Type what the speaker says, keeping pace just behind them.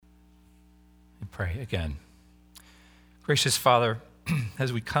Pray again. Gracious Father,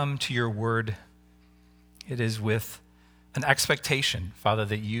 as we come to your word, it is with an expectation, Father,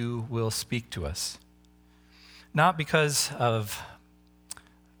 that you will speak to us. Not because of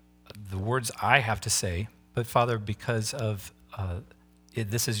the words I have to say, but Father, because of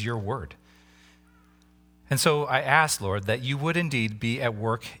this is your word. And so I ask, Lord, that you would indeed be at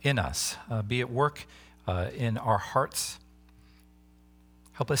work in us, be at work in our hearts.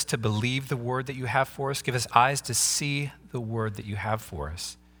 Help us to believe the word that you have for us. Give us eyes to see the word that you have for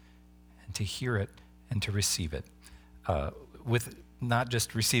us and to hear it and to receive it. With not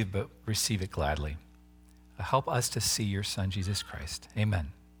just receive, but receive it gladly. Help us to see your Son, Jesus Christ.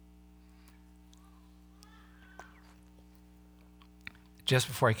 Amen. Just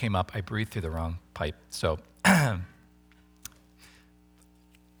before I came up, I breathed through the wrong pipe. So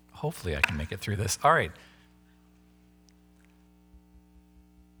hopefully I can make it through this. All right.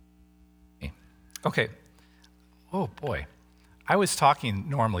 Okay. Oh boy. I was talking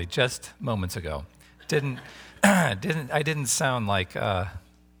normally just moments ago. I didn't sound like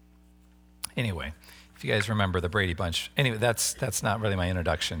anyway. If you guys remember the Brady Bunch. Anyway, that's not really my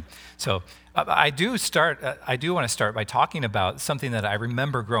introduction. So I do want to start by talking about something that I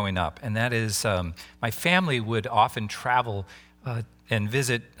remember growing up, and that is my family would often travel and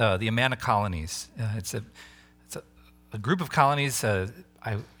visit the Amana colonies. It's a group of colonies. I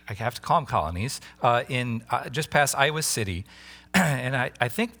have to call them colonies in just past Iowa City, and I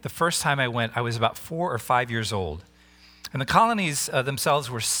think the first time I went, I was about 4 or 5 years old. And the colonies themselves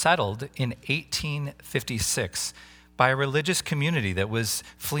were settled in 1856 by a religious community that was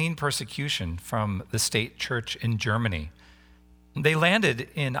fleeing persecution from the state church in Germany. They landed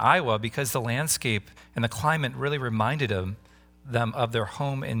in Iowa because the landscape and the climate really reminded them of their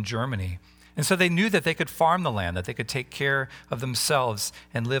home in Germany. And so they knew that they could farm the land, that they could take care of themselves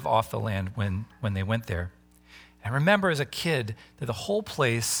and live off the land when they went there. And I remember as a kid that the whole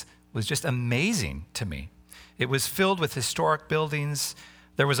place was just amazing to me. It was filled with historic buildings.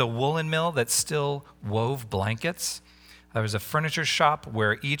 There was a woolen mill that still wove blankets. There was a furniture shop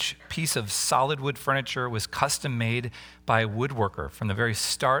where each piece of solid wood furniture was custom made by a woodworker from the very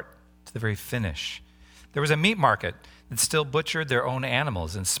start to the very finish. There was a meat market that still butchered their own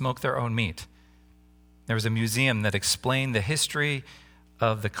animals and smoked their own meat. There was a museum that explained the history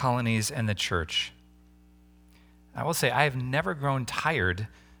of the colonies and the church. I will say I have never grown tired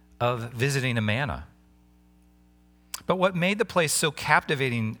of visiting Amana. But what made the place so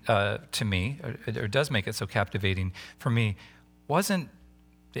captivating to me, or does make it so captivating for me, wasn't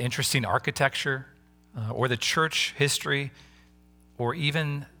the interesting architecture or the church history or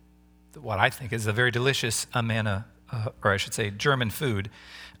even what I think is a very delicious Amana, or I should say German food,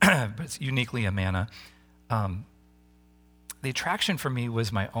 but it's uniquely Amana. The attraction for me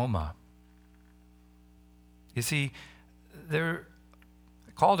was my Oma. You see, I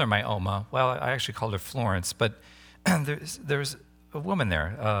called her my Oma. Well, I actually called her Florence, but there's a woman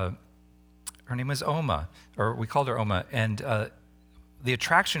there. Her name was Oma, or we called her Oma, and the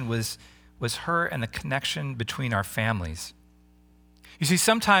attraction was her and the connection between our families. You see,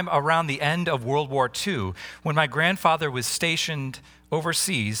 sometime around the end of World War II, when my grandfather was stationed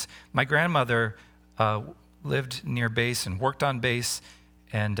overseas, my grandmother lived near base and worked on base,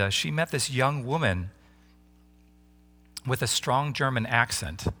 and she met this young woman with a strong German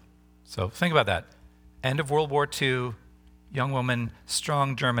accent. So think about that. End of World War II, young woman,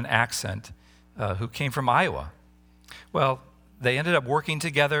 strong German accent, who came from Iowa. Well, they ended up working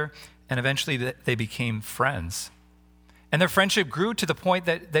together, and eventually they became friends. And their friendship grew to the point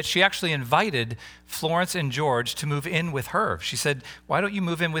that she actually invited Florence and George to move in with her. She said, "Why don't you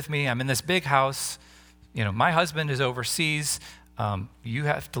move in with me? I'm in this big house. You know, my husband is overseas. You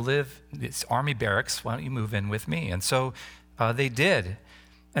have to live in this army barracks. Why don't you move in with me?" And so they did.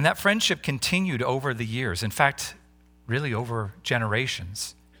 And that friendship continued over the years. In fact, really over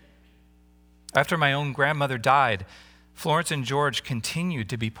generations. After my own grandmother died, Florence and George continued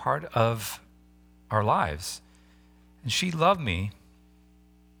to be part of our lives. And she loved me.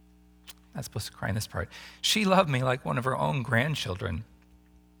 I'm not supposed to cry in this part. She loved me like one of her own grandchildren.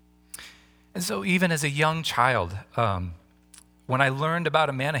 And so even as a young child, when I learned about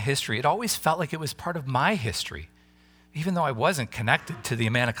Amana history, it always felt like it was part of my history, even though I wasn't connected to the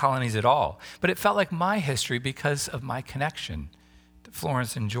Amana colonies at all. But it felt like my history because of my connection to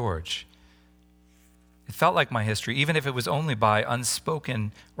Florence and George. It felt like my history, even if it was only by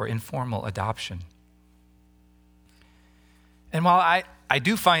unspoken or informal adoption. And while I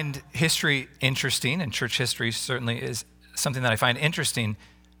do find history interesting, and church history certainly is something that I find interesting,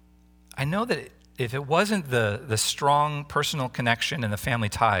 I know that if it wasn't the strong personal connection and the family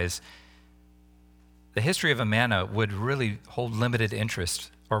ties, the history of Amana would really hold limited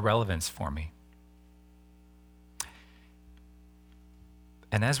interest or relevance for me.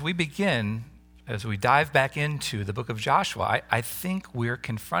 And as we dive back into the book of Joshua, I think we're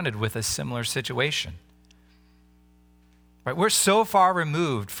confronted with a similar situation. Right? We're so far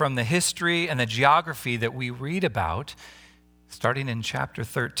removed from the history and the geography that we read about, starting in chapter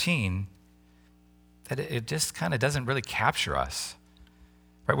 13, that it just kind of doesn't really capture us.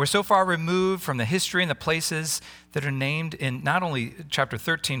 Right? We're so far removed from the history and the places that are named in not only chapter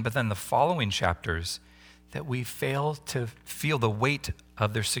 13, but then the following chapters, that we fail to feel the weight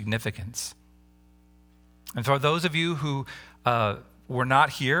of their significance. And for those of you who were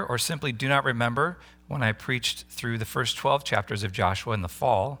not here or simply do not remember when I preached through the first 12 chapters of Joshua in the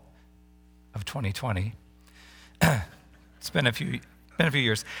fall of 2020, it's been a few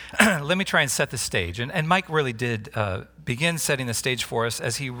years. Let me try and set the stage. And Mike really did begin setting the stage for us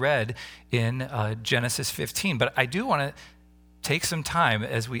as he read in Genesis 15. But I do want to take some time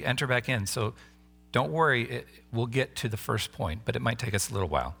as we enter back in. So don't worry, we'll get to the first point, but it might take us a little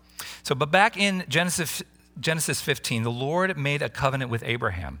while. But back in Genesis 15, the Lord made a covenant with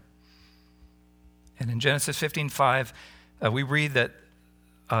Abraham. And in Genesis 15:5, we read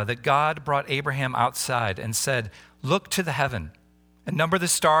that God brought Abraham outside and said, "Look to the heaven and number the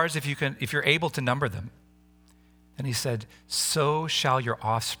stars if you're able to number them." And he said, "So shall your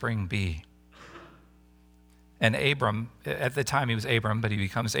offspring be." And Abram, at the time he was Abram, but he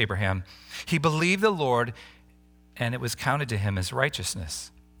becomes Abraham, he believed the Lord, and it was counted to him as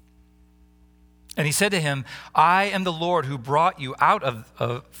righteousness. And he said to him, "I am the Lord who brought you out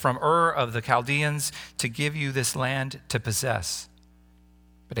from Ur of the Chaldeans to give you this land to possess."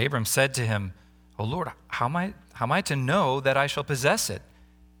 But Abram said to him, "O Lord, how am I to know that I shall possess it?"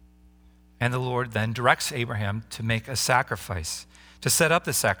 And the Lord then directs Abraham to make a sacrifice, to set up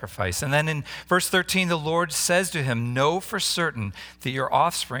the sacrifice. And then in verse 13, the Lord says to him, "Know for certain that your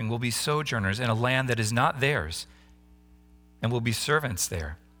offspring will be sojourners in a land that is not theirs, and will be servants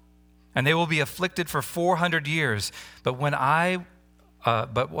there. And they will be afflicted for 400 years, but I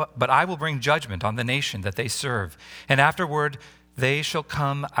will bring judgment on the nation that they serve. And afterward, they shall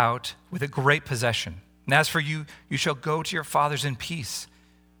come out with a great possession. And as for you, you shall go to your fathers in peace.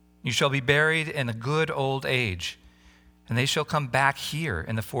 You shall be buried in a good old age. And they shall come back here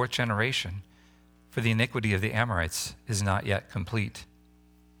in the 4th generation, for the iniquity of the Amorites is not yet complete."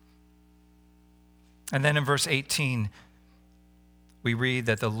 And then in verse 18, we read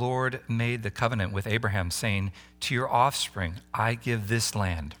that the Lord made the covenant with Abraham, saying, "To your offspring I give this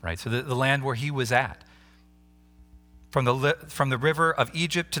land," right? So the land where he was at. From the river of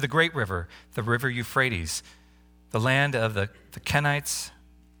Egypt to the great river, the river Euphrates, the land of the Kenites,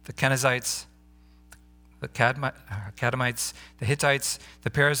 the Kenizzites, the Kadmonites, the Hittites, the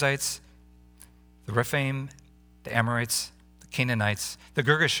Perizzites, the Rephaim, the Amorites, the Canaanites, the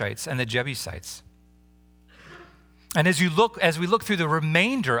Girgashites, and the Jebusites. And as we look through the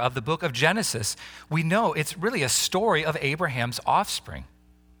remainder of the book of Genesis, we know it's really a story of Abraham's offspring.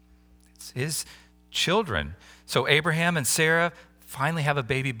 It's his children. So Abraham and Sarah finally have a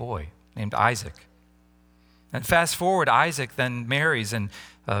baby boy named Isaac. And fast forward, Isaac then marries and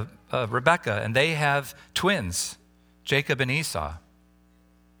Rebekah, and they have twins, Jacob and Esau.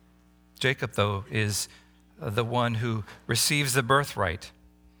 Jacob, though, is the one who receives the birthright.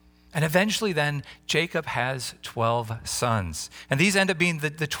 And eventually then, Jacob has 12 sons. And these end up being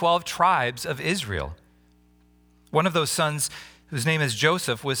the 12 tribes of Israel. One of those sons, whose name is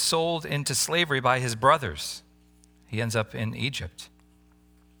Joseph, was sold into slavery by his brothers. He ends up in Egypt.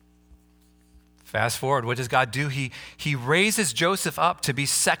 Fast forward, what does God do? He raises Joseph up to be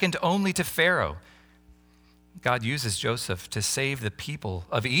second only to Pharaoh. God uses Joseph to save the people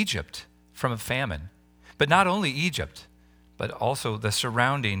of Egypt from a famine. But not only Egypt, but also the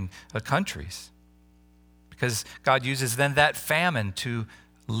surrounding countries. Because God uses then that famine to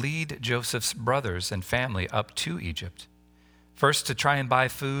lead Joseph's brothers and family up to Egypt. First to try and buy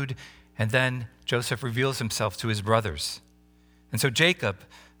food, and then Joseph reveals himself to his brothers. And so Jacob,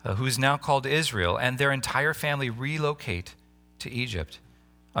 who is now called Israel, and their entire family relocate to Egypt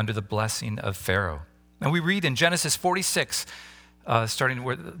under the blessing of Pharaoh. And we read in Genesis 46, starting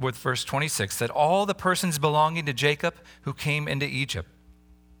with verse 26, that all the persons belonging to Jacob who came into Egypt,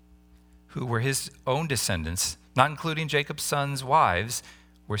 who were his own descendants, not including Jacob's sons' wives,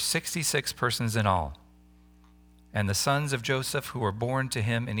 were 66 persons in all. And the sons of Joseph who were born to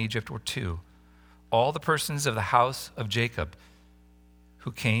him in Egypt were 2. All the persons of the house of Jacob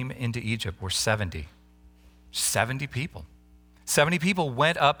who came into Egypt were 70. 70 people. 70 people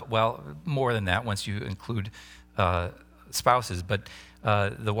went up, well, more than that once you include spouses, but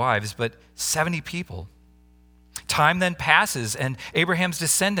the wives, but 70 people. Time then passes, and Abraham's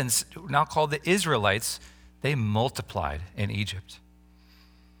descendants, now called the Israelites, they multiplied in Egypt.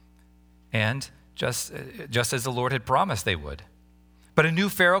 And just as the Lord had promised they would. But a new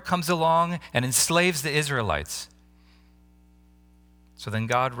Pharaoh comes along and enslaves the Israelites. So then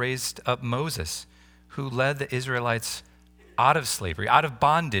God raised up Moses, who led the Israelites out of slavery, out of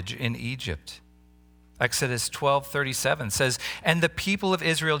bondage in Egypt. Exodus 12:37 says, "And the people of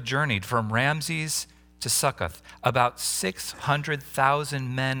Israel journeyed from Ramses to Succoth, about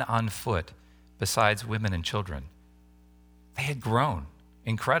 600,000 men on foot, besides women and children." They had grown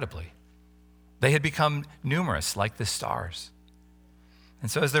incredibly. They had become numerous like the stars. And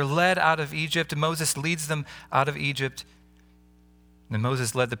so as they're led out of Egypt, Moses leads them out of Egypt. And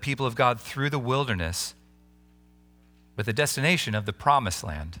Moses led the people of God through the wilderness with the destination of the promised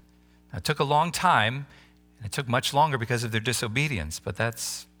land. Now, it took a long time, and it took much longer because of their disobedience, but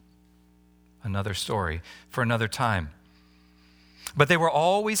that's another story for another time. But they were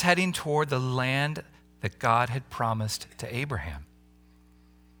always heading toward the land that God had promised to Abraham.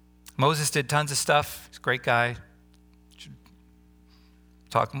 Moses did tons of stuff. He's a great guy. Should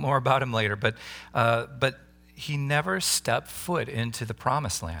talk more about him later, but he never stepped foot into the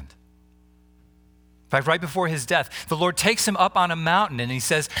promised land. In fact, right before his death, the Lord takes him up on a mountain and he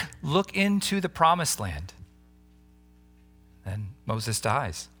says, "Look into the promised land." And Moses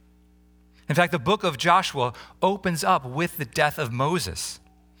dies. In fact, the book of Joshua opens up with the death of Moses.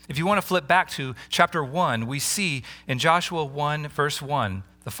 If you want to flip back to chapter 1, we see in Joshua 1, verse 1,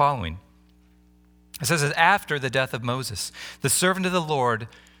 the following. It says, "After the death of Moses, the servant of the Lord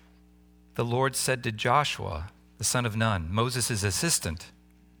said to Joshua, the son of Nun," Moses' assistant,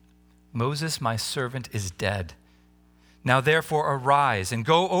 "Moses, my servant, is dead. Now therefore arise and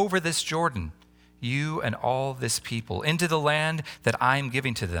go over this Jordan, you and all this people, into the land that I am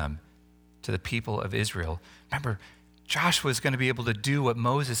giving to them, to the people of Israel." Remember, Joshua is going to be able to do what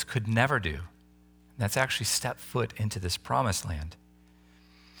Moses could never do. And that's actually step foot into this promised land.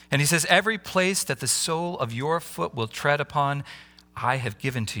 And he says, "Every place that the sole of your foot will tread upon, I have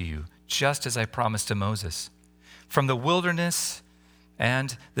given to you, just as I promised to Moses. From the wilderness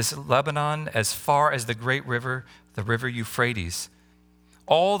and this Lebanon, as far as the great river, the river Euphrates,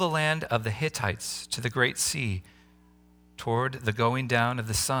 all the land of the Hittites to the great sea, toward the going down of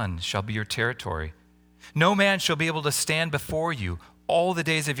the sun shall be your territory. No man shall be able to stand before you all the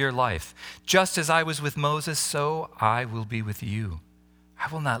days of your life. Just as I was with Moses, so I will be with you. I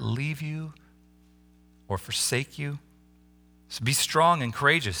will not leave you or forsake you. So be strong and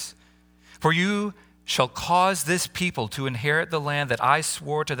courageous, for you shall cause this people to inherit the land that I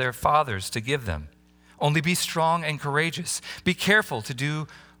swore to their fathers to give them. Only be strong and courageous. Be careful to do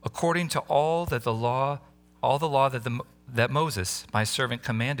according to all the law that Moses, my servant,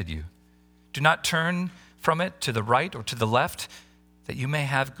 commanded you. Do not turn from it to the right or to the left, that you may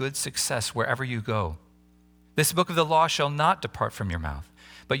have good success wherever you go. This book of the law shall not depart from your mouth,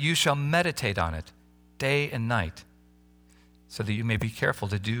 but you shall meditate on it day and night, so that you may be careful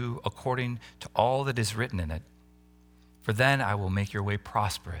to do according to all that is written in it. For then I will make your way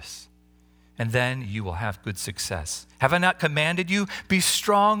prosperous, and then you will have good success. Have I not commanded you? Be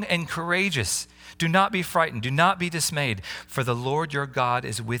strong and courageous. Do not be frightened. Do not be dismayed, for the Lord your God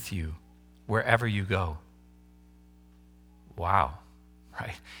is with you wherever you go." Wow,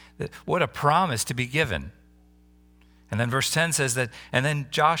 right? What a promise to be given. And then verse 10 says that, "And then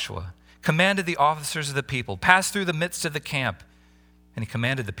Joshua commanded the officers of the people, pass through the midst of the camp." And he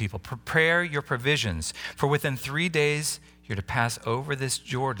commanded the people, "Prepare your provisions, for within 3 days you're to pass over this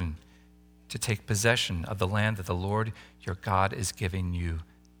Jordan to take possession of the land that the Lord your God is giving you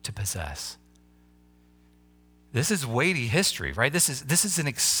to possess." This is weighty history, right? This is an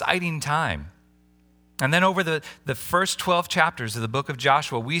exciting time. And then over the first 12 chapters of the book of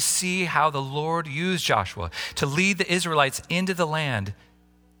Joshua, we see how the Lord used Joshua to lead the Israelites into the land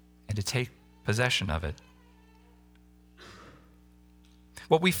and to take possession of it.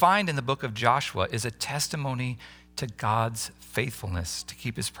 What we find in the book of Joshua is a testimony to God's faithfulness to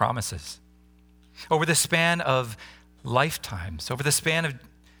keep his promises. Over the span of lifetimes, over the span of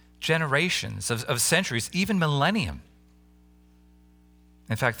generations, of centuries, even millennium.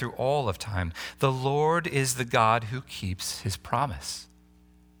 In fact, through all of time, the Lord is the God who keeps his promise,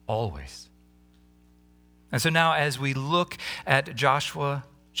 always. And so now as we look at Joshua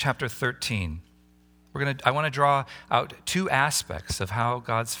chapter 13, I want to draw out two aspects of how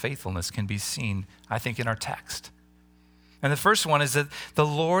God's faithfulness can be seen, I think, in our text. And the first one is that the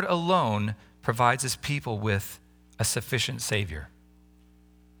Lord alone provides his people with a sufficient Savior.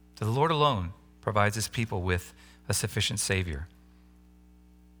 So the Lord alone provides his people with a a sufficient Savior.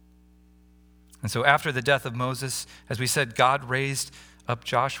 And so after the death of Moses, as we said, God raised up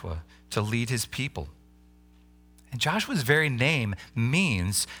Joshua to lead his people. And Joshua's very name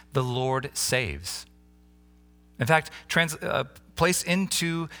means the Lord saves. In fact, placed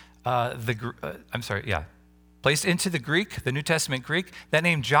into the Greek, the New Testament Greek, that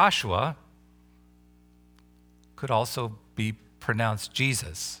name Joshua could also be pronounced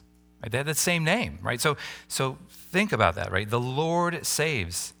Jesus. Right? They had the same name, right? So think about that, right? The Lord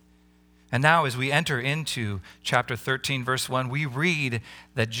saves. And now as we enter into chapter 13, verse 1, we read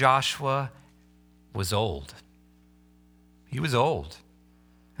that Joshua was old. He was old,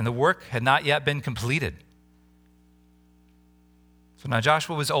 and the work had not yet been completed. So now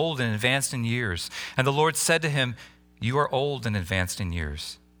Joshua was old and advanced in years, and the Lord said to him, "You are old and advanced in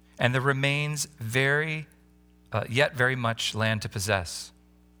years, and there remains yet very much land to possess.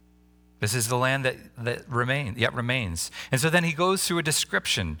 This is the land that remains." And so then he goes through a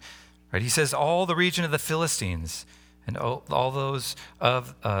description. Right? He says all the region of the Philistines and all those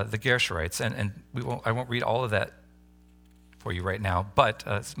of the Gershurites, and I won't read all of that for you right now,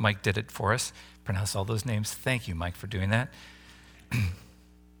 but Mike did it for us, pronounced all those names. Thank you, Mike, for doing that.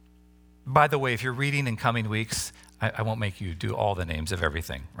 By the way, if you're reading in coming weeks, I won't make you do all the names of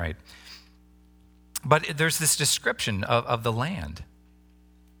everything, right? But there's this description of the land.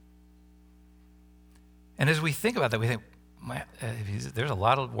 And as we think about that, we think, there's a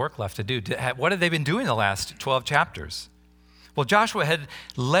lot of work left to do. What have they been doing the last 12 chapters? Well, Joshua had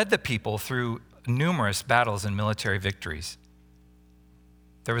led the people through numerous battles and military victories.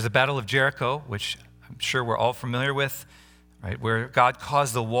 There was the Battle of Jericho, which I'm sure we're all familiar with, right, where God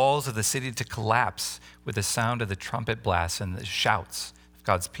caused the walls of the city to collapse with the sound of the trumpet blasts and the shouts of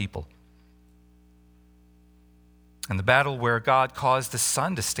God's people. And the battle where God caused the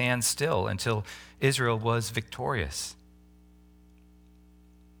sun to stand still until Israel was victorious.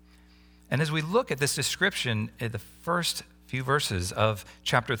 And as we look at this description in the first few verses of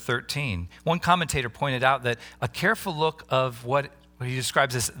chapter 13, one commentator pointed out that a careful look of what he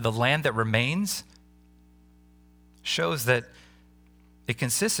describes as the land that remains shows that it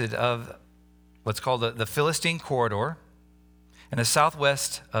consisted of what's called the Philistine corridor, in the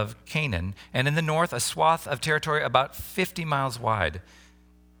southwest of Canaan, and in the north, a swath of territory about 50 miles wide,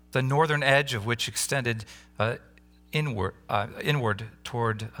 the northern edge of which extended inward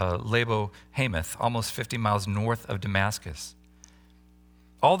toward Labo Hamath, almost 50 miles north of Damascus.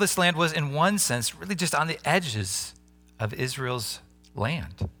 All this land was, in one sense, really just on the edges of Israel's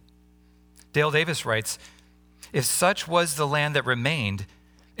land. Dale Davis writes, "If such was the land that remained,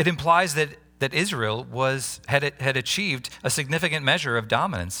 it implies that Israel had achieved a significant measure of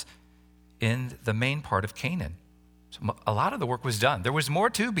dominance in the main part of Canaan." So a lot of the work was done. There was more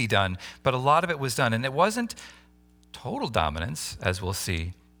to be done, but a lot of it was done. And it wasn't total dominance, as we'll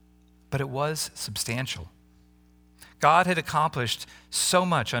see, but it was substantial. God had accomplished so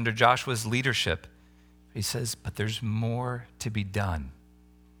much under Joshua's leadership. He says, but there's more to be done.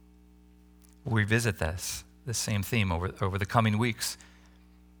 We'll revisit this same theme over the coming weeks.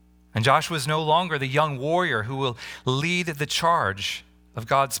 And Joshua is no longer the young warrior who will lead the charge of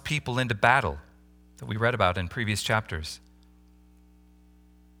God's people into battle that we read about in previous chapters.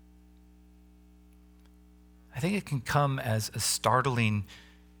 I think it can come as a startling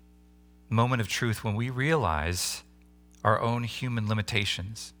moment of truth when we realize our own human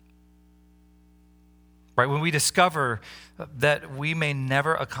limitations. Right? When we discover that we may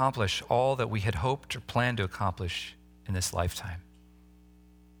never accomplish all that we had hoped or planned to accomplish in this lifetime.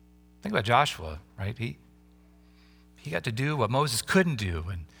 Think about Joshua, right? He got to do what Moses couldn't do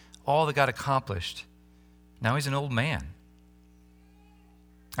and all that got accomplished. Now he's an old man.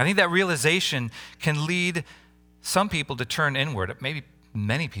 I think that realization can lead some people to turn inward, maybe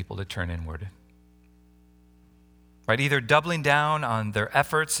many people to turn inward. Right? Either doubling down on their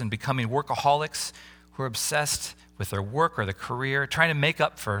efforts and becoming workaholics who are obsessed with their work or their career, trying to make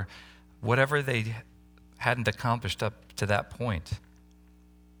up for whatever they hadn't accomplished up to that point.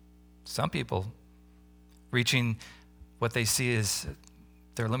 Some people, reaching what they see as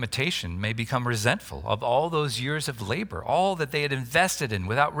their limitation, may become resentful of all those years of labor, all that they had invested in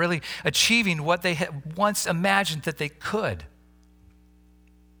without really achieving what they had once imagined that they could.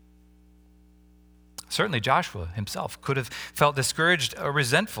 Certainly Joshua himself could have felt discouraged or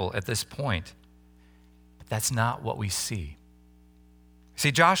resentful at this point. But that's not what we see.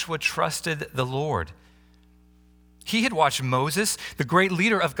 See, Joshua trusted the Lord. He had watched Moses, the great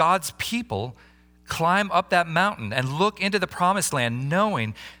leader of God's people, climb up that mountain and look into the promised land,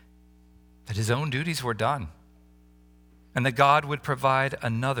 knowing that his own duties were done and that God would provide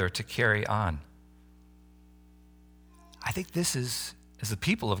another to carry on. I think this is, as the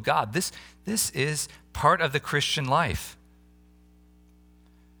people of God, this is part of the Christian life.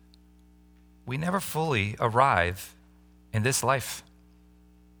 We never fully arrive in this life.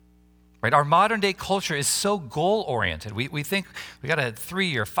 Right? Our modern day culture is so goal-oriented. We think we got a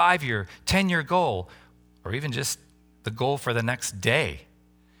 3-year, 5-year, 10-year goal, or even just the goal for the next day.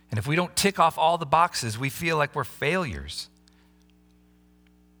 And if we don't tick off all the boxes, we feel like we're failures.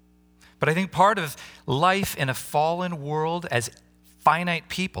 But I think part of life in a fallen world as finite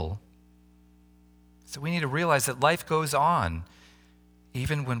people, so we need to realize that life goes on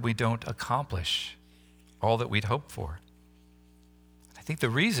even when we don't accomplish all that we'd hoped for. I think the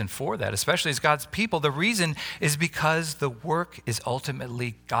reason for that, especially as God's people, the reason is because the work is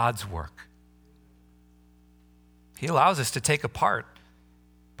ultimately God's work. He allows us to take a part,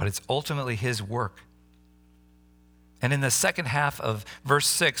 but it's ultimately his work. And in the second half of verse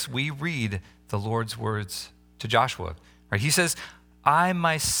 6, we read the Lord's words to Joshua. Right? He says, I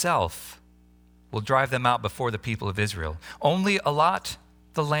myself will drive them out before the people of Israel. Only allot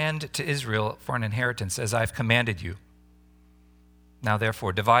the land to Israel for an inheritance as I've commanded you. Now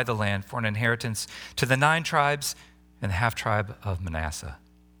therefore, divide the land for an inheritance to the 9 tribes and the half-tribe of Manasseh.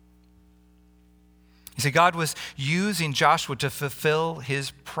 You see, God was using Joshua to fulfill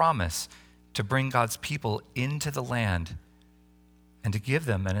his promise to bring God's people into the land and to give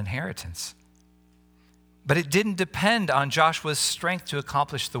them an inheritance. But it didn't depend on Joshua's strength to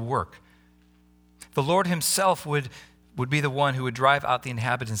accomplish the work. The Lord himself would be the one who would drive out the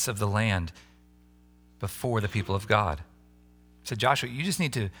inhabitants of the land before the people of God. He said, Joshua, you just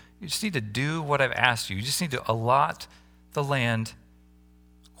need to do what I've asked you. You just need to allot the land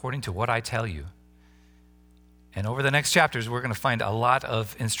according to what I tell you. And over the next chapters, we're going to find a lot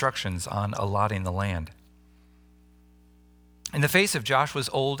of instructions on allotting the land. In the face of Joshua's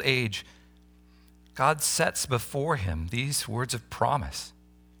old age, God sets before him these words of promise.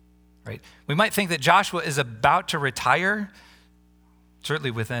 Right? We might think that Joshua is about to retire.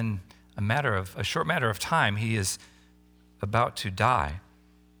 Certainly within a short matter of time, he is about to die.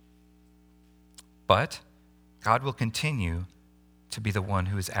 But God will continue to be the one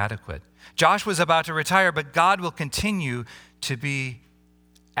who is adequate. Joshua's about to retire, but God will continue to be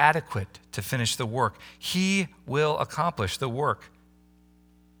adequate to finish the work. He will accomplish the work.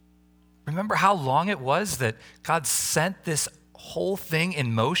 Remember how long it was that God sent this whole thing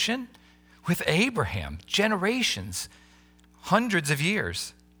in motion? With Abraham, generations, hundreds of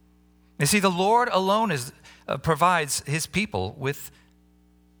years. You see, the Lord alone provides his people with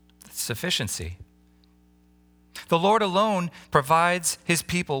sufficiency. The Lord alone provides his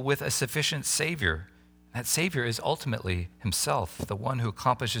people with a sufficient Savior. That Savior is ultimately himself, the one who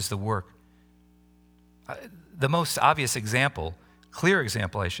accomplishes the work. The most obvious example, clear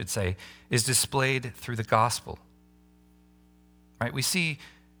example, I should say, is displayed through the gospel. Right? We see,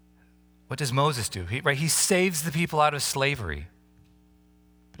 what does Moses do? He saves the people out of slavery,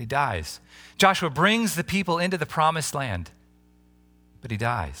 but he dies. Joshua brings the people into the promised land, but he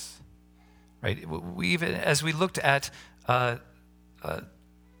dies. Right? As we looked at Saul,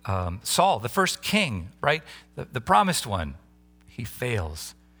 the first king, right? The promised one, he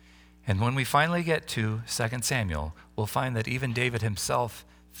fails. And when we finally get to 2 Samuel, we'll find that even David himself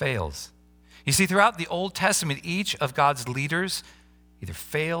fails. You see, throughout the Old Testament, each of God's leaders either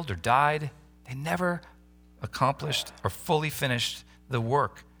failed or died. They never accomplished or fully finished the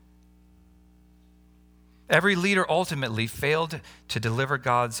work. Every leader ultimately failed to deliver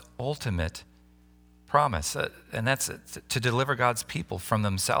God's ultimate promise, and that's to deliver God's people from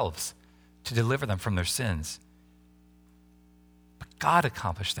themselves, to deliver them from their sins. But God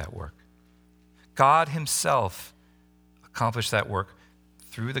accomplished that work. God himself accomplished that work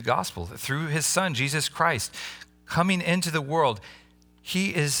through the gospel, through his Son, Jesus Christ, coming into the world.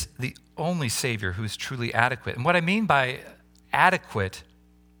 He is the only Savior who is truly adequate. And what I mean by adequate,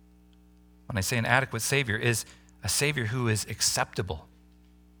 when I say an adequate Savior, is a Savior who is acceptable,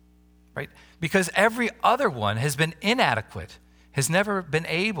 right? Because every other one has been inadequate, has never been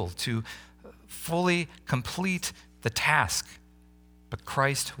able to fully complete the task, but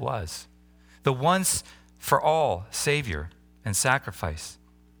Christ was the once for all Savior and sacrifice.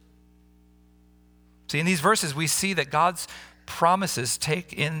 See, in these verses, we see that God's promises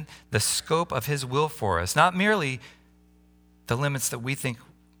take in the scope of his will for us, not merely the limits that we think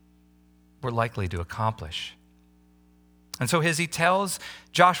we're likely to accomplish. And so as he tells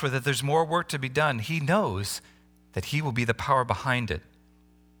Joshua that there's more work to be done, he knows that he will be the power behind it.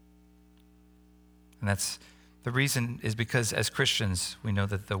 And that's the reason is because as Christians, we know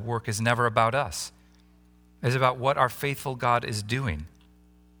that the work is never about us. It's about what our faithful God is doing.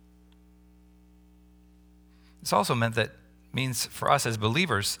 This also means for us as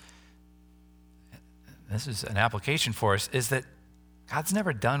believers, this is an application for us, is that God's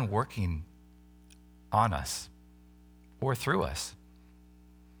never done working on us or through us.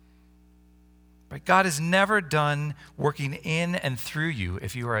 Right? God is never done working in and through you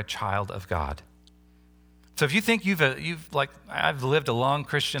if you are a child of God. So if you think I've lived a long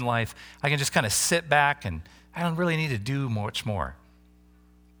Christian life, I can just kind of sit back and I don't really need to do much more.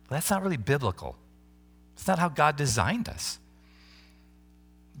 Well, that's not really biblical. It's not how God designed us.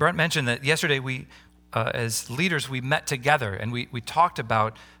 Brent mentioned that yesterday we, as leaders, we met together and we talked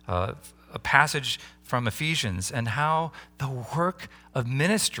about a passage from Ephesians and how the work of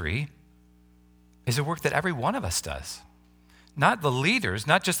ministry is a work that every one of us does. Not the leaders,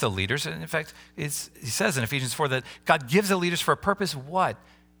 not just the leaders. In fact, he says in Ephesians 4 that God gives the leaders for a purpose, what?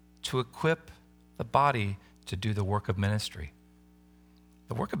 To equip the body to do the work of ministry.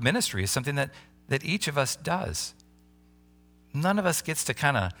 The work of ministry is something that each of us does. None of us gets to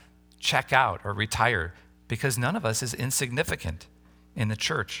kind of check out or retire because none of us is insignificant in the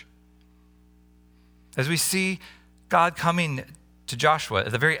church. As we see God coming to Joshua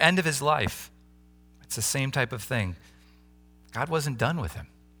at the very end of his life, it's the same type of thing. God wasn't done with him,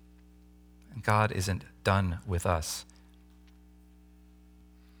 and God isn't done with us.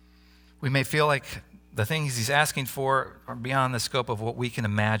 We may feel like the things he's asking for are beyond the scope of what we can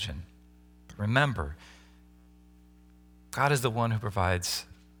imagine. But remember, God is the one who provides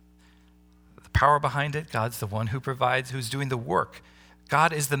the power behind it. God's the one who provides, who's doing the work.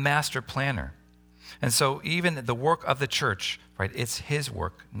 God is the master planner. And so even the work of the church, right, it's his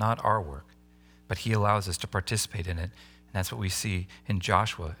work, not our work. But he allows us to participate in it. And that's what we see in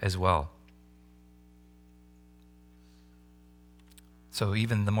Joshua as well. So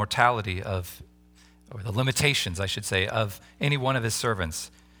even the mortality of, or the limitations, I should say, of any one of his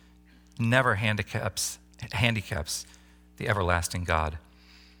servants never handicaps the everlasting God.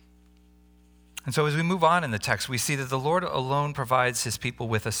 And so as we move on in the text, we see that the Lord alone provides his people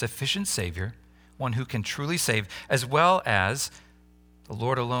with a sufficient Savior, one who can truly save, as well as the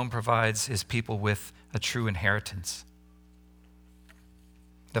Lord alone provides his people with a true inheritance.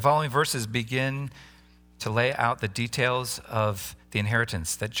 The following verses begin to lay out the details of the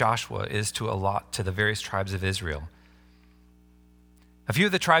inheritance that Joshua is to allot to the various tribes of Israel. A few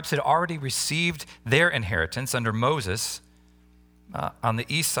of the tribes had already received their inheritance under Moses on the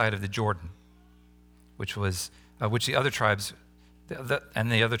east side of the Jordan, which the other tribes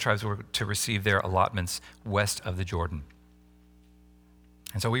were to receive their allotments west of the Jordan.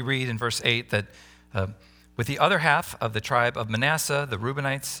 And so we read in verse 8 that with the other half of the tribe of Manasseh, the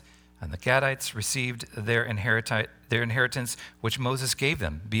Reubenites and the Gadites received their inheritance, which Moses gave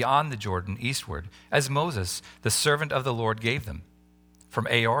them beyond the Jordan eastward, as Moses, the servant of the Lord, gave them, from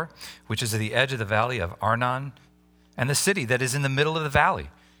Aor, which is at the edge of the valley of Arnon, and the city that is in the middle of the valley,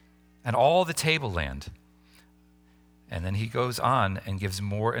 and all the tableland. And then he goes on and gives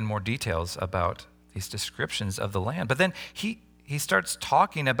more and more details about these descriptions of the land. But then he starts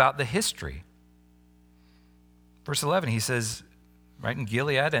talking about the history. Verse 11, he says, right in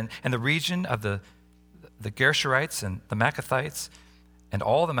Gilead and the region of the Gershurites and the Maccathites and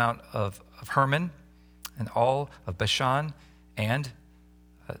all the mount of Hermon and all of Bashan and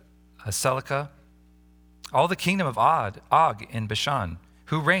Selica, all the kingdom of Og in Bashan,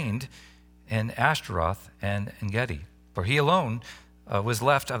 who reigned in Ashtaroth and En Gedi. For he alone was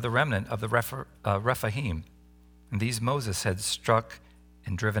left of the remnant of the Rephaim, and these Moses had struck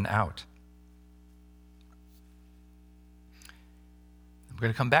and driven out. We're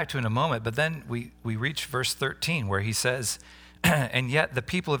going to come back to in a moment, but then we reach verse 13 where he says, and yet the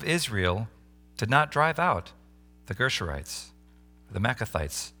people of Israel did not drive out the Gershurites, the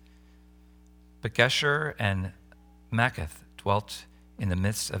Maccathites, but Geshur and Maccath dwelt in the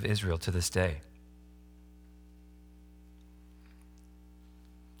midst of Israel to this day.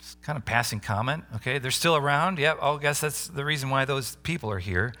 It's kind of passing comment, okay? They're still around. Yep, I guess that's the reason why those people are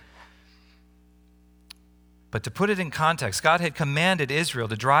here. But to put it in context, God had commanded Israel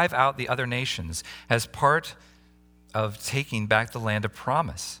to drive out the other nations as part of taking back the land of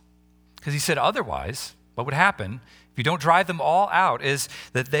promise. Because he said otherwise, what would happen if you don't drive them all out is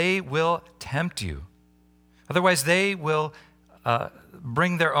that they will tempt you. Otherwise, they will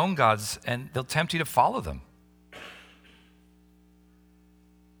bring their own gods and they'll tempt you to follow them.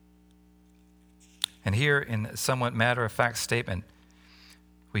 And here, in a somewhat matter-of-fact statement,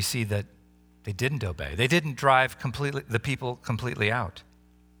 we see that they didn't obey. They didn't drive the people completely out.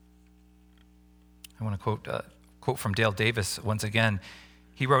 I want to quote from Dale Davis once again.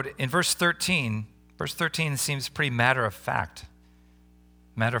 He wrote in verse 13 seems pretty matter-of-fact.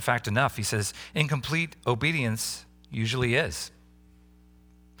 Matter of fact enough, he says, incomplete obedience usually is.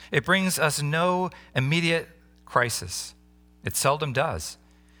 It brings us no immediate crisis. It seldom does.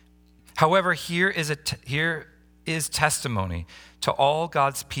 However, here is testimony to all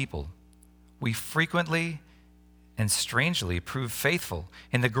God's people. We frequently and strangely prove faithful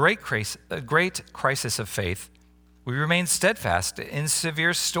in the great crisis of faith. We remain steadfast in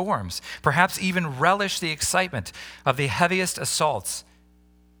severe storms, perhaps even relish the excitement of the heaviest assaults,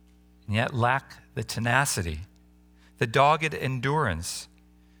 and yet lack the tenacity, the dogged endurance,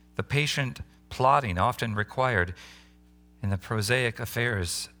 the patient plodding often required in the prosaic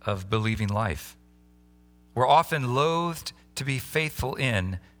affairs of believing life. We're often loathed to be faithful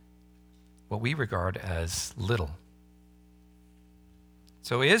in what we regard as little.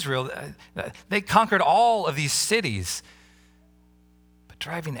 So Israel, they conquered all of these cities, but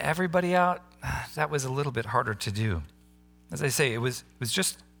driving everybody out, that was a little bit harder to do. As I say, it's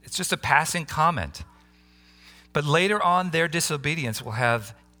just a passing comment. But later on, their disobedience will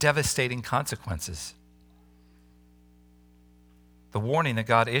have devastating consequences. The warning that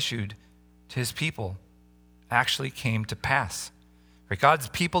God issued to his people actually came to pass. God's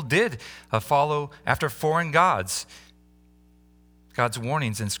people did follow after foreign gods. God's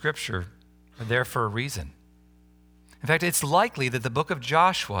warnings in Scripture are there for a reason. In fact, it's likely that the book of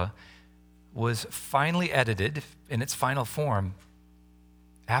Joshua was finally edited in its final form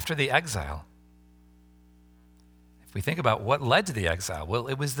after the exile. If we think about what led to the exile, well,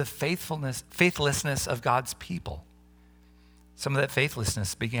 it was the faithlessness of God's people. Some of that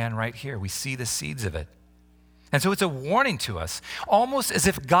faithlessness began right here. We see the seeds of it. And so it's a warning to us, almost as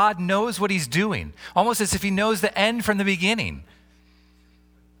if God knows what he's doing, almost as if he knows the end from the beginning.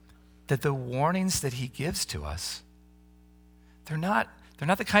 That the warnings that he gives to us, they're not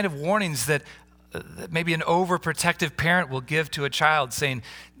the kind of warnings that maybe an overprotective parent will give to a child saying,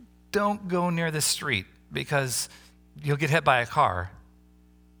 don't go near the street because you'll get hit by a car,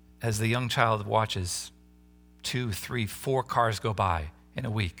 as the young child watches 2, 3, 4 cars go by in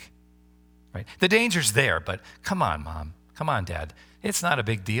a week. Right? The danger's there, but come on, Mom. Come on, Dad. It's not a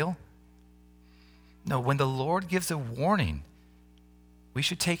big deal. No, when the Lord gives a warning, we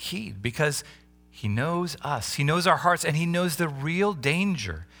should take heed because he knows us. He knows our hearts, and he knows the real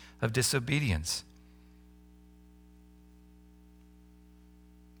danger of disobedience.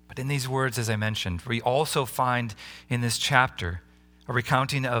 But in these words, as I mentioned, we also find in this chapter a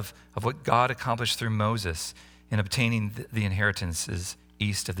recounting of what God accomplished through Moses in obtaining the inheritances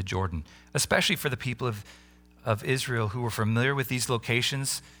east of the Jordan, especially for the people of Israel who were familiar with these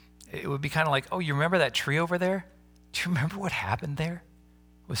locations. It would be kind of like, oh, you remember that tree over there? Do you remember what happened there?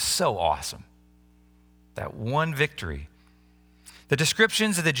 It was so awesome. That one victory. The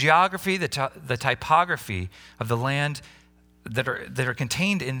descriptions of the geography, the typography of the land that are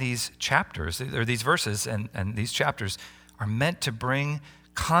contained in these chapters, or these verses and these chapters, are meant to bring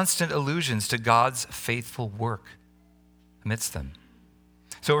constant allusions to God's faithful work amidst them.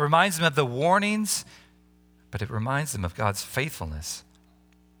 So it reminds them of the warnings, but it reminds them of God's faithfulness.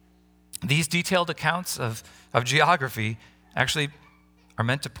 These detailed accounts of geography actually are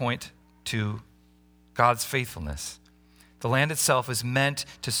meant to point to God's faithfulness. The land itself is meant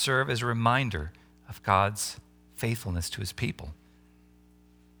to serve as a reminder of God's faithfulness to his people.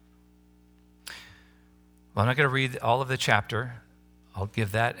 Well, I'm not going to read all of the chapter. I'll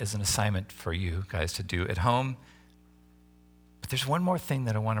give that as an assignment for you guys to do at home. But there's one more thing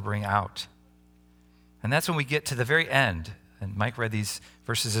that I want to bring out. And that's when we get to the very end. And Mike read these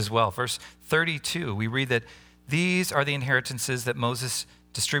verses as well. Verse 32, we read that these are the inheritances that Moses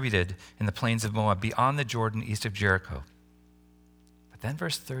distributed in the plains of Moab beyond the Jordan east of Jericho. But then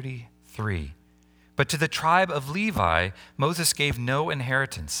verse 33, but to the tribe of Levi, Moses gave no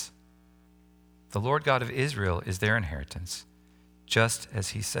inheritance. The Lord God of Israel is their inheritance, just as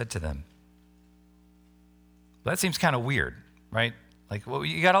he said to them. That seems kind of weird, right? Like, well,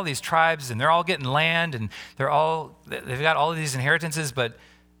 you got all these tribes and they're all getting land and they've got all of these inheritances, but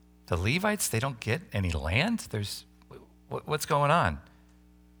the Levites, they don't get any land? What's going on?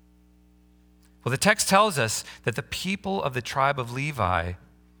 Well, the text tells us that the people of the tribe of Levi,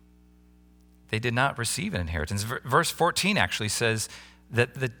 they did not receive an inheritance. Verse 14 actually says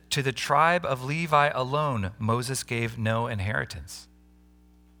that to the tribe of Levi alone, Moses gave no inheritance.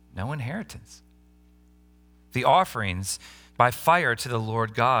 No inheritance. The offerings by fire to the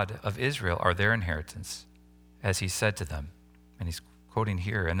Lord God of Israel are their inheritance, as he said to them. And he's quoting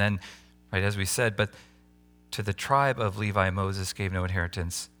here. And then, right, as we said, but to the tribe of Levi, Moses gave no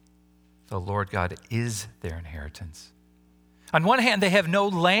inheritance. The Lord God is their inheritance. On one hand, they have no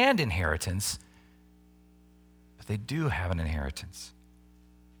land inheritance, but they do have an inheritance.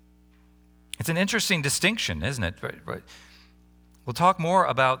 It's an interesting distinction, isn't it? Right. We'll talk more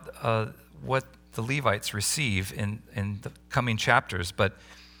about what the Levites receive in the coming chapters, but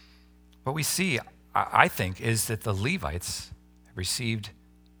what we see, I think, is that the Levites received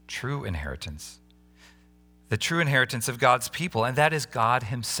true inheritance, the true inheritance of God's people, and that is God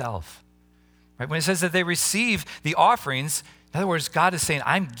himself. Right? When it says that they receive the offerings, in other words, God is saying,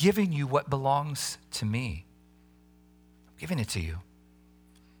 I'm giving you what belongs to me. I'm giving it to you.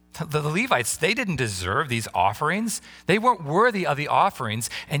 The Levites, they didn't deserve these offerings. They weren't worthy of the offerings,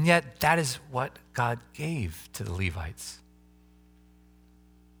 and yet that is what God gave to the Levites.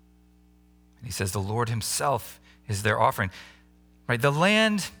 And he says the Lord himself is their offering. Right? The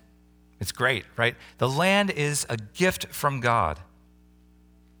land, it's great, right? The land is a gift from God.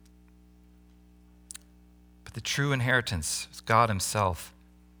 But the true inheritance is God himself.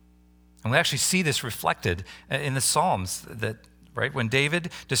 And we actually see this reflected in the Psalms that, right, when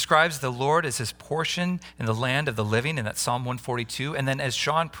David describes the Lord as his portion in the land of the living in that Psalm 142, and then as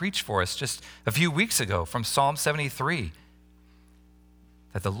Sean preached for us just a few weeks ago from Psalm 73,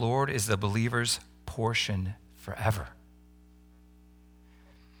 that the Lord is the believer's portion forever.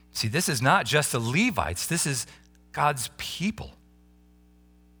 See, this is not just the Levites, this is God's people.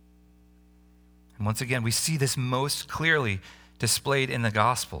 And once again, we see this most clearly displayed in the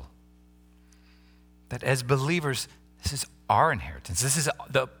gospel. That as believers, this is our inheritance. This is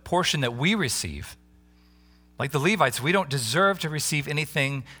the portion that we receive. Like the Levites, we don't deserve to receive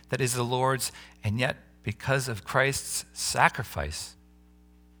anything that is the Lord's, and yet because of Christ's sacrifice,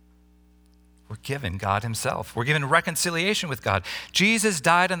 we're given God himself. We're given reconciliation with God. Jesus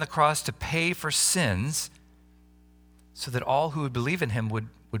died on the cross to pay for sins so that all who would believe in him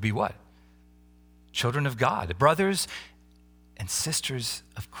would be what? Children of God, brothers and sisters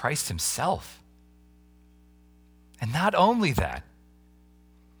of Christ himself. And not only that,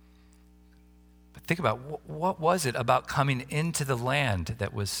 but think about what was it about coming into the land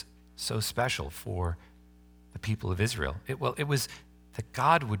that was so special for the people of Israel? It was that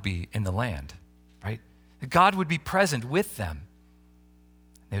God would be in the land, right? That God would be present with them.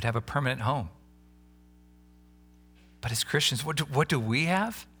 They would have a permanent home. But as Christians, what do we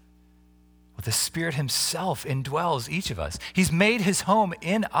have? Well, the Spirit himself indwells each of us. He's made his home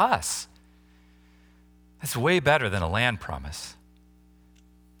in us. That's way better than a land promise.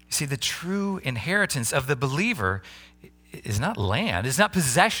 You see, the true inheritance of the believer is not land, it's not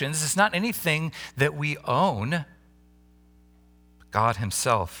possessions, it's not anything that we own. God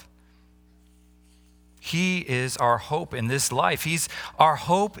himself. He is our hope in this life. He's our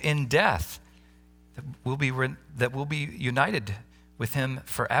hope in death, that we'll be united with him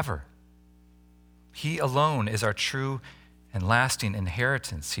forever. He alone is our true and lasting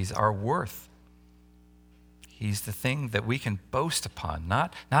inheritance. He's our worth. He's the thing that we can boast upon,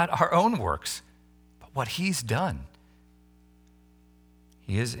 not our own works, but what he's done.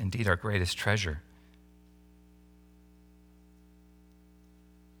 He is indeed our greatest treasure.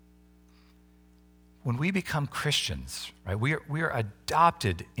 When we become Christians, right, we are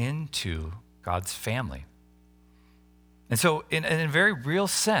adopted into God's family. And so in a very real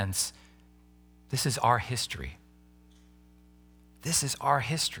sense, this is our history. This is our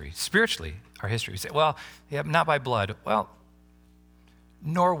history, spiritually our history. We say, well, yeah, not by blood. Well,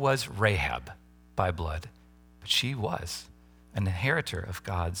 nor was Rahab by blood, but she was an inheritor of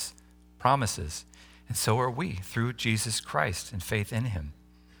God's promises. And so are we through Jesus Christ and faith in him.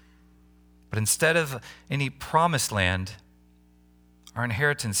 But instead of any promised land, our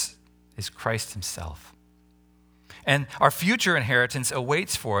inheritance is Christ himself. And our future inheritance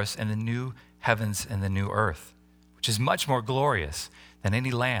awaits for us in the new heavens and the new earth, which is much more glorious than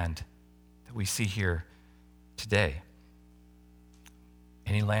any land that we see here today.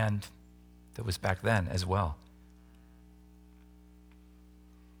 Any land that was back then as well.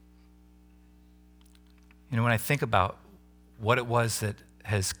 You know, when I think about what it was that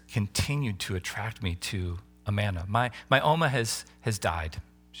has continued to attract me to Amana, my Oma has died.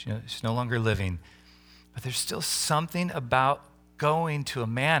 She's no longer living. But there's still something about going to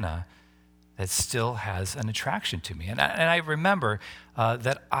Amana that still has an attraction to me. And I remember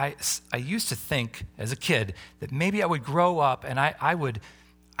that I used to think as a kid that maybe I would grow up and I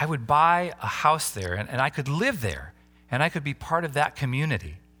would buy a house there and I could live there and I could be part of that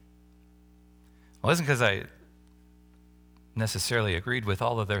community. It wasn't because I necessarily agreed with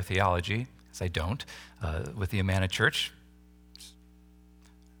all of their theology, because I don't, with the Amana Church.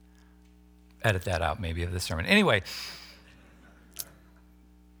 Edit that out maybe of the sermon. Anyway,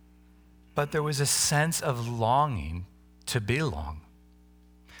 but there was a sense of longing to belong.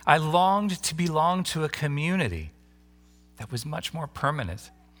 I longed to belong to a community that was much more permanent,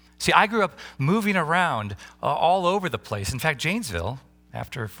 See, I grew up moving around all over the place. In fact, Janesville,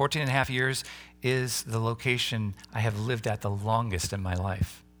 after 14 and a half years, is the location I have lived at the longest in my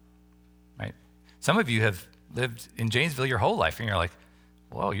life, right? Some of you have lived in Janesville your whole life, and you're like,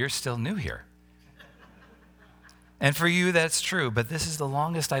 whoa, you're still new here. And for you, that's true, but this is the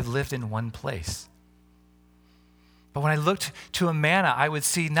longest I've lived in one place. But when I looked to Amana, I would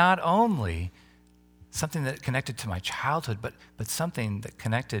see not only something that connected to my childhood, but something that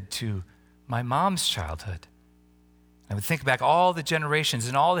connected to my mom's childhood. I would think back all the generations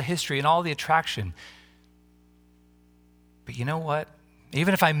and all the history and all the attraction. But you know what?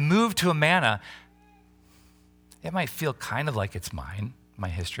 Even if I moved to Amana, it might feel kind of like it's mine, my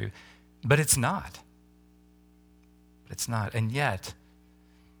history, but it's not. It's not. And yet,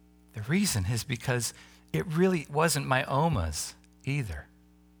 the reason is because it really wasn't my Oma's either,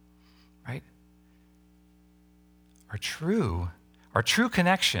 right? Our true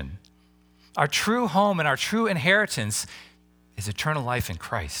connection, our true home and our true inheritance is eternal life in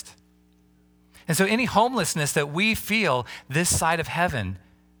Christ. And so any homelessness that we feel this side of heaven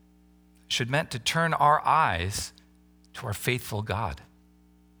should meant to turn our eyes to our faithful God.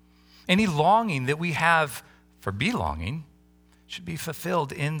 Any longing that we have for belonging should be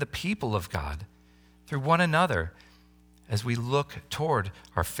fulfilled in the people of God through one another as we look toward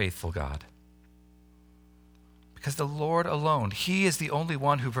our faithful God. Because the Lord alone, He is the only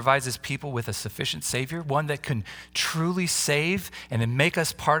one who provides His people with a sufficient Savior, one that can truly save and then make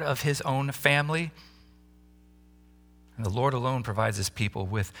us part of His own family. And the Lord alone provides His people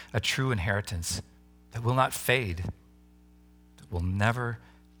with a true inheritance that will not fade, that will never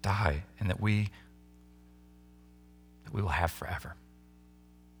die, and that we will have forever.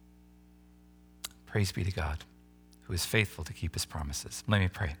 Praise be to God, who is faithful to keep His promises. Let me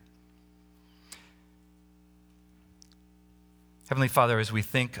pray. Heavenly Father, as we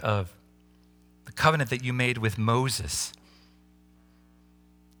think of the covenant that you made with Moses,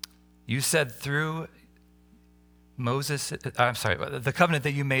 you said through the covenant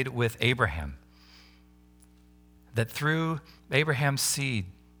that you made with Abraham, that through Abraham's seed,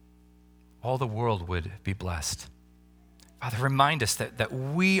 all the world would be blessed. Father, remind us that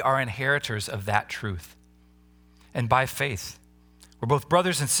we are inheritors of that truth. And by faith, we're both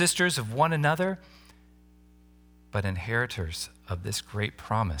brothers and sisters of one another, but inheritors of this great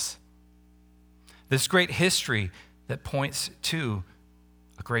promise. This great history that points to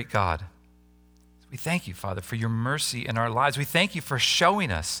a great God. We thank you, Father, for your mercy in our lives. We thank you for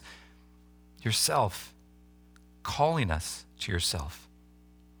showing us yourself, calling us to yourself,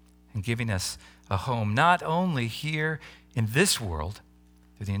 and giving us a home, not only here in this world,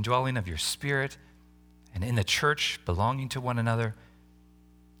 through the indwelling of your Spirit and in the church belonging to one another,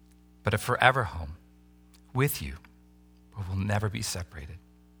 but a forever home with you, where we'll never be separated,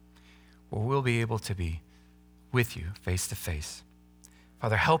 where we'll be able to be with you face to face.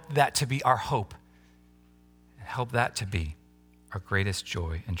 Father, help that to be our hope, and help that to be our greatest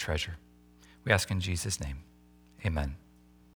joy and treasure. We ask in Jesus' name, amen.